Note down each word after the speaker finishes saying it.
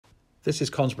This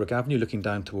is Consbrook Avenue looking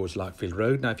down towards Larkfield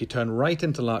Road. Now, if you turn right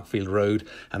into Larkfield Road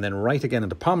and then right again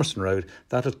into Palmerston Road,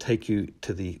 that'll take you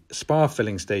to the Spar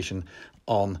filling station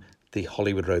on the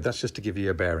Hollywood Road. That's just to give you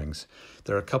your bearings.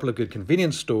 There are a couple of good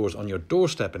convenience stores on your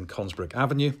doorstep in Consbrook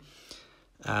Avenue.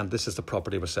 And this is the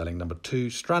property we're selling, number 2,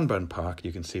 Strandburn Park.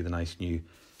 You can see the nice new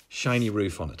shiny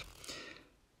roof on it.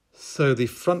 So the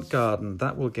front garden,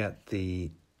 that will get the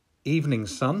evening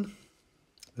sun.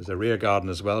 There's a rear garden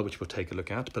as well, which we'll take a look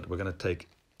at, but we're going to take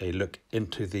a look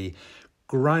into the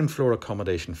ground floor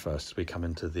accommodation first as we come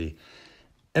into the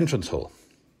entrance hall.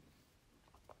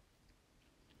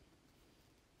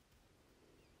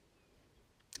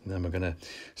 And then we're going to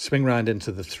swing round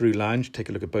into the through lounge, take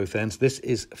a look at both ends. This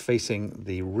is facing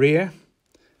the rear.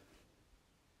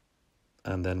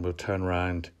 And then we'll turn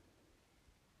around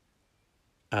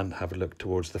and have a look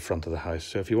towards the front of the house.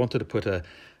 So if you wanted to put a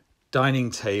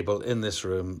dining table in this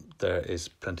room, there is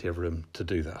plenty of room to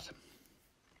do that.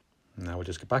 Now we'll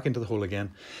just go back into the hall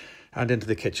again and into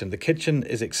the kitchen. The kitchen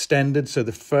is extended, so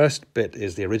the first bit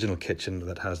is the original kitchen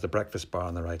that has the breakfast bar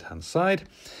on the right-hand side.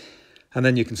 And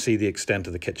then you can see the extent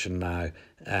of the kitchen now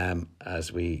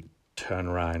as we turn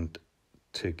around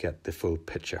to get the full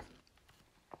picture.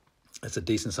 It's a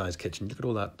decent-sized kitchen. Look at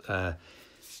all that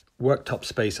worktop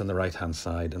space on the right-hand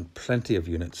side and plenty of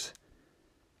units.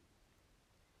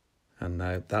 And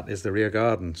now that is the rear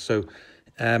garden. So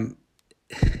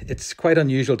it's quite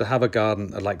unusual to have a garden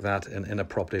like that in a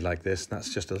property like this.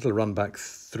 That's just a little run back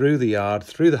through the yard,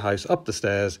 through the house, up the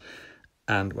stairs.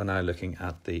 And we're now looking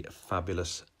at the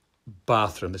fabulous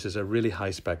bathroom. This is a really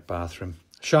high-spec bathroom.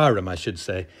 Shower room, I should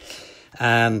say.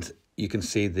 And you can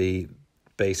see the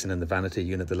basin and the vanity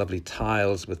unit, the lovely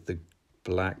tiles with the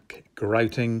black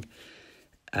grouting.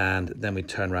 And then we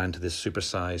turn around to this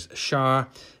supersized shower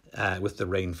with the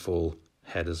rainfall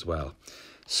head as well.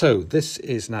 So this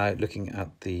is now looking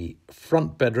at the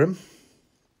front bedroom.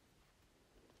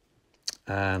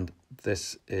 And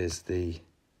this is the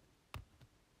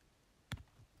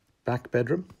back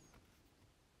bedroom.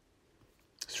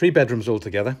 3 bedrooms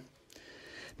altogether.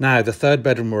 Now, the third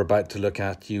bedroom we're about to look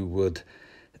at,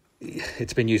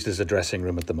 it's been used as a dressing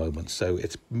room at the moment, so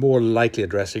it's more likely a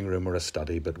dressing room or a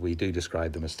study, but we do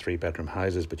describe them as 3-bedroom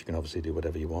houses, but you can obviously do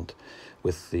whatever you want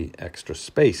with the extra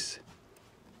space.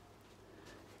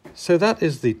 So that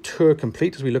is the tour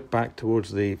complete as we look back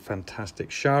towards the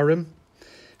fantastic shower room.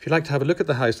 If you'd like to have a look at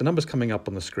the house, the number's coming up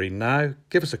on the screen now.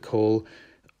 Give us a call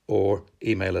or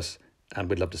email us, and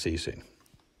we'd love to see you soon.